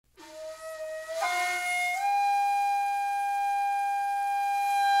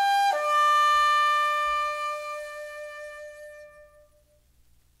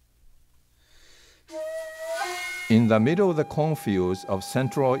In the middle of the cornfields of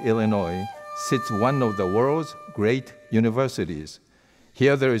central Illinois sits one of the world's great universities.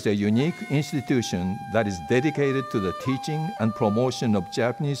 Here there is a unique institution that is dedicated to the teaching and promotion of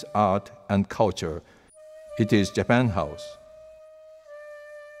Japanese art and culture. It is Japan House.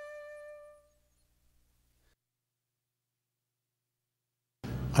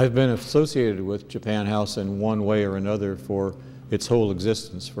 I've been associated with Japan House in one way or another for its whole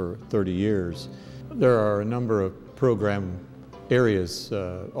existence for 30 years. There are a number of program areas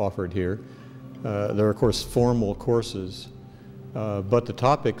offered here. There are, of course, formal courses, but the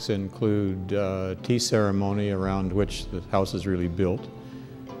topics include tea ceremony, around which the house is really built,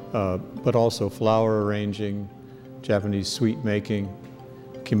 but also flower arranging, Japanese sweet making,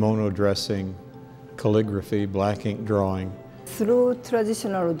 kimono dressing, calligraphy, black ink drawing. Through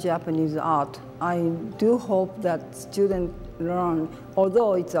traditional Japanese art, I do hope that students learn,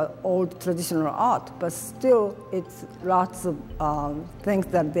 although it's an old traditional art, but still it's lots of things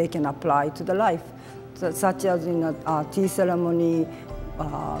that they can apply to the life. So, such as in a tea ceremony,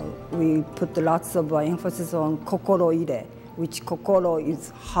 we put lots of emphasis on kokoro ire, which kokoro is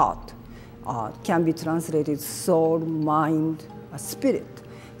heart, can be translated soul, mind, spirit.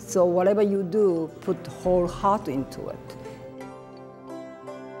 So whatever you do, put whole heart into it.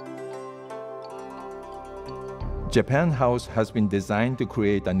 Japan House has been designed to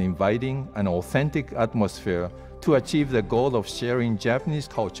create an inviting and authentic atmosphere to achieve the goal of sharing Japanese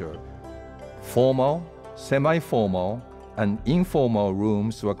culture. Formal, semi-formal, and informal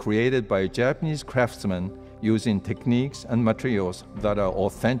rooms were created by Japanese craftsmen using techniques and materials that are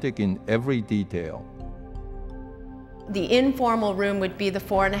authentic in every detail. The informal room would be the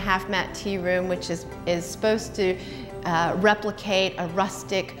 4.5 mat tea room, which is supposed to replicate a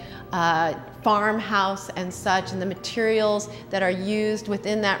rustic farmhouse and such, and the materials that are used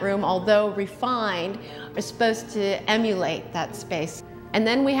within that room, although refined, are supposed to emulate that space. And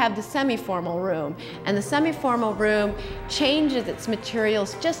then we have the semi-formal room, and the semi-formal room changes its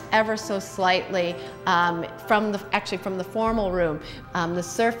materials just ever so slightly from the formal room. The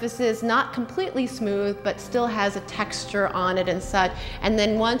surface is not completely smooth, but still has a texture on it and such. And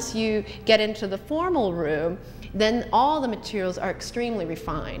then once you get into the formal room, then all the materials are extremely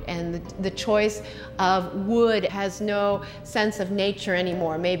refined, and the choice of wood has no sense of nature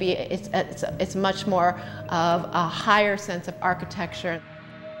anymore. Maybe it's much more of a higher sense of architecture.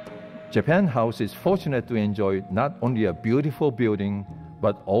 Japan House is fortunate to enjoy not only a beautiful building,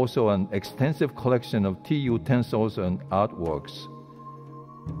 but also an extensive collection of tea utensils and artworks.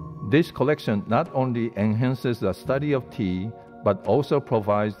 This collection not only enhances the study of tea, but also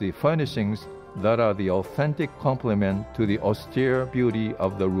provides the furnishings that are the authentic complement to the austere beauty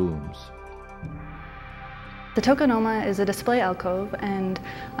of the rooms. The tokonoma is a display alcove, and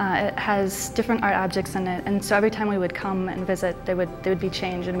it has different art objects in it, and so every time we would come and visit, they would be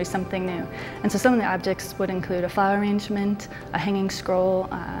changed and be something new. And so some of the objects would include a flower arrangement, a hanging scroll,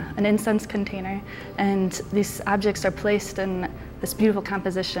 an incense container, and these objects are placed in this beautiful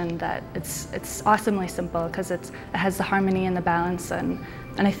composition that it's awesomely simple because it has the harmony and the balance, and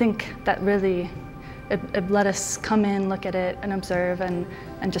I think that really it let us come in, look at it, and observe, and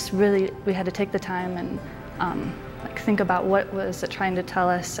just really we had to take the time and think about what was it trying to tell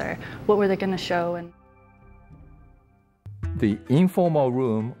us, or what were they going to show. And the informal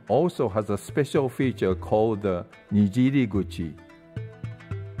room also has a special feature called the Nijiriguchi.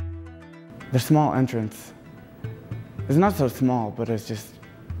 The small entrance is not so small, but it's just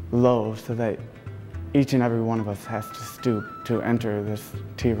low, so that each and every one of us has to stoop to enter this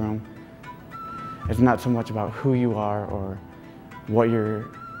tea room. It's not so much about who you are or what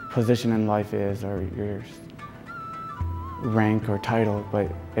your position in life is or your rank or title, but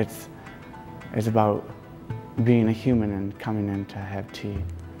it's about being a human and coming in to have tea.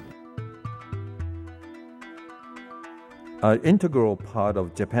 An integral part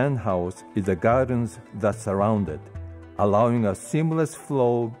of Japan House is the gardens that surround it, allowing a seamless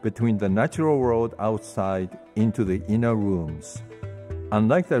flow between the natural world outside into the inner rooms.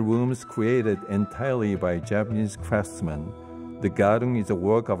 Unlike the rooms created entirely by Japanese craftsmen, the garden is a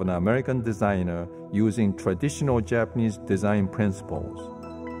work of an American designer using traditional Japanese design principles.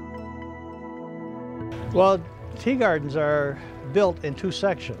 Well, tea gardens are built in two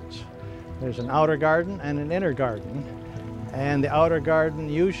sections. There's an outer garden and an inner garden. And the outer garden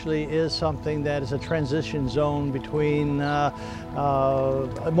usually is something that is a transition zone between a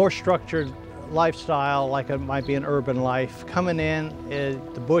more structured lifestyle, like it might be an urban life. Coming in,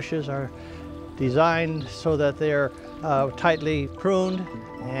 the bushes are designed so that they're tightly pruned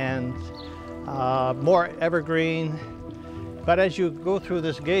and more evergreen. But as you go through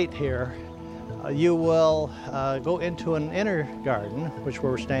this gate here, You will go into an inner garden, which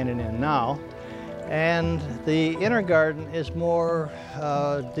we're standing in now, and the inner garden is more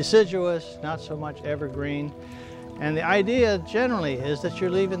deciduous, not so much evergreen. And the idea generally is that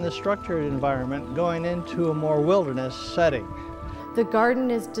you're leaving the structured environment, going into a more wilderness setting. The garden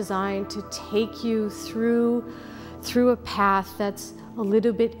is designed to take you through a path that's a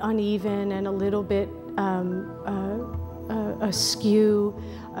little bit uneven and a little bit askew.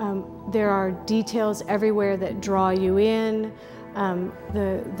 There are details everywhere that draw you in.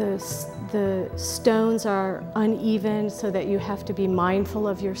 The stones are uneven, so that you have to be mindful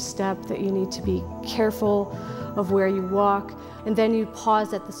of your step, that you need to be careful of where you walk. And then you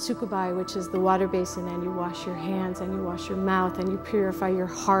pause at the sukubai, which is the water basin, and you wash your hands and you wash your mouth and you purify your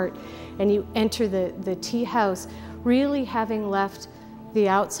heart, and you enter the tea house, really having left the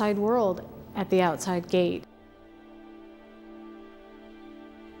outside world at the outside gate.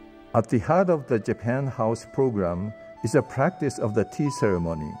 At the heart of the Japan House program is a practice of the tea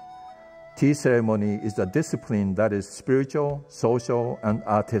ceremony. Tea ceremony is a discipline that is spiritual, social, and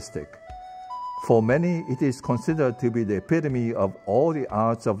artistic. For many, it is considered to be the epitome of all the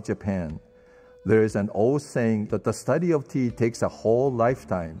arts of Japan. There is an old saying that the study of tea takes a whole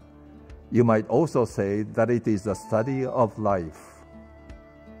lifetime. You might also say that it is the study of life.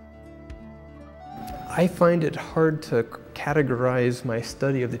 I find it hard to categorize my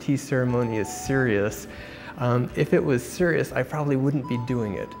study of the tea ceremony as serious. If it was serious, I probably wouldn't be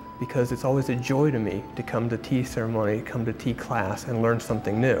doing it, because it's always a joy to me to come to tea ceremony, come to tea class, and learn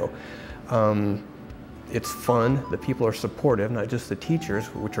something new. It's fun, the people are supportive, not just the teachers,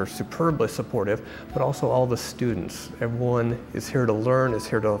 which are superbly supportive, but also all the students. Everyone is here to learn, is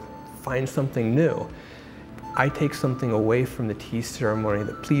here to find something new. I take something away from the tea ceremony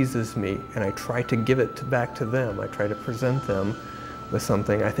that pleases me, and I try to give it back to them. I try to present them with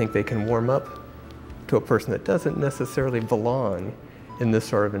something I think they can warm up to a person that doesn't necessarily belong in this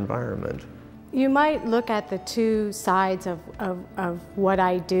sort of environment. You might look at the two sides of what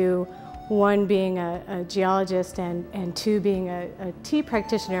I do, one being a geologist and two being a tea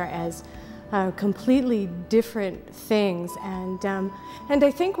practitioner, as completely different things. And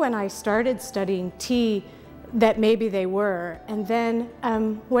I think when I started studying tea, that maybe they were. And then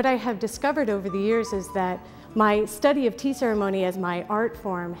what I have discovered over the years is that my study of tea ceremony as my art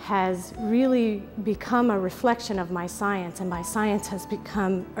form has really become a reflection of my science, and my science has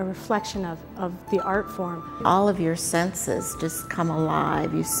become a reflection of the art form. All of your senses just come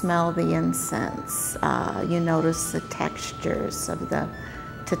alive. You smell the incense, you notice the textures of the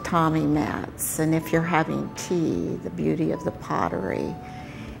tatami mats, and if you're having tea, the beauty of the pottery,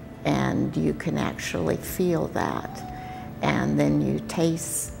 and you can actually feel that. And then you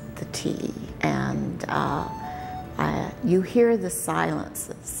taste the tea, and you hear the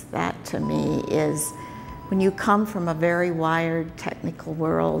silences. That to me is, when you come from a very wired technical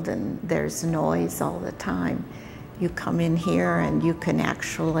world and there's noise all the time, you come in here and you can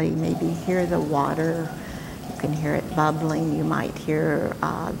actually maybe hear the water, you can hear it bubbling, you might hear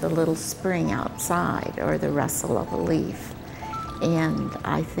the little spring outside or the rustle of a leaf. And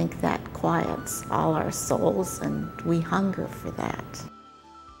I think that quiets all our souls, and we hunger for that.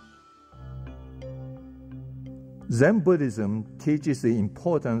 Zen Buddhism teaches the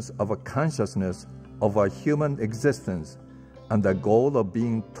importance of a consciousness of our human existence and the goal of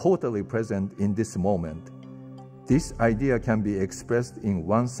being totally present in this moment. This idea can be expressed in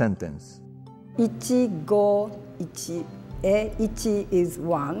one sentence. Ichi, go, ichi. Ichi is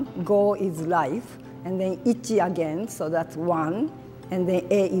one, go is life, and then ichi again, so that's one, and then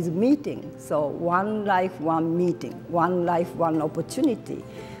e is meeting. So one life, one meeting, one life, one opportunity.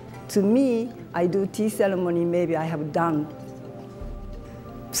 To me, I do tea ceremony, maybe I have done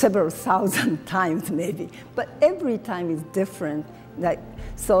several thousand times maybe, but every time is different.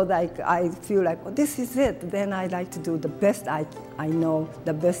 So I feel like, oh, this is it. Then I like to do the best I know,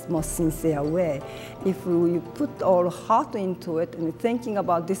 the best, most sincere way. If we put all heart into it and thinking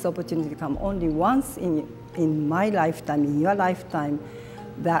about this opportunity come only once in my lifetime, in your lifetime,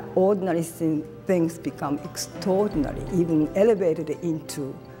 that ordinary things become extraordinary, even elevated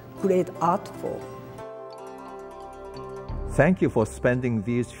into great art form. Thank you for spending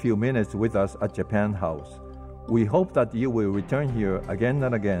these few minutes with us at Japan House. We hope that you will return here again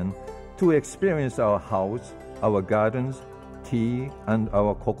and again to experience our house, our gardens, tea, and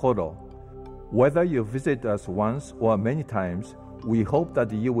our kokoro. Whether you visit us once or many times, we hope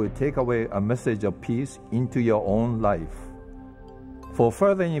that you will take away a message of peace into your own life. For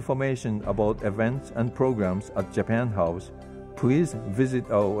further information about events and programs at Japan House, please visit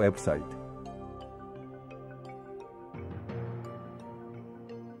our website.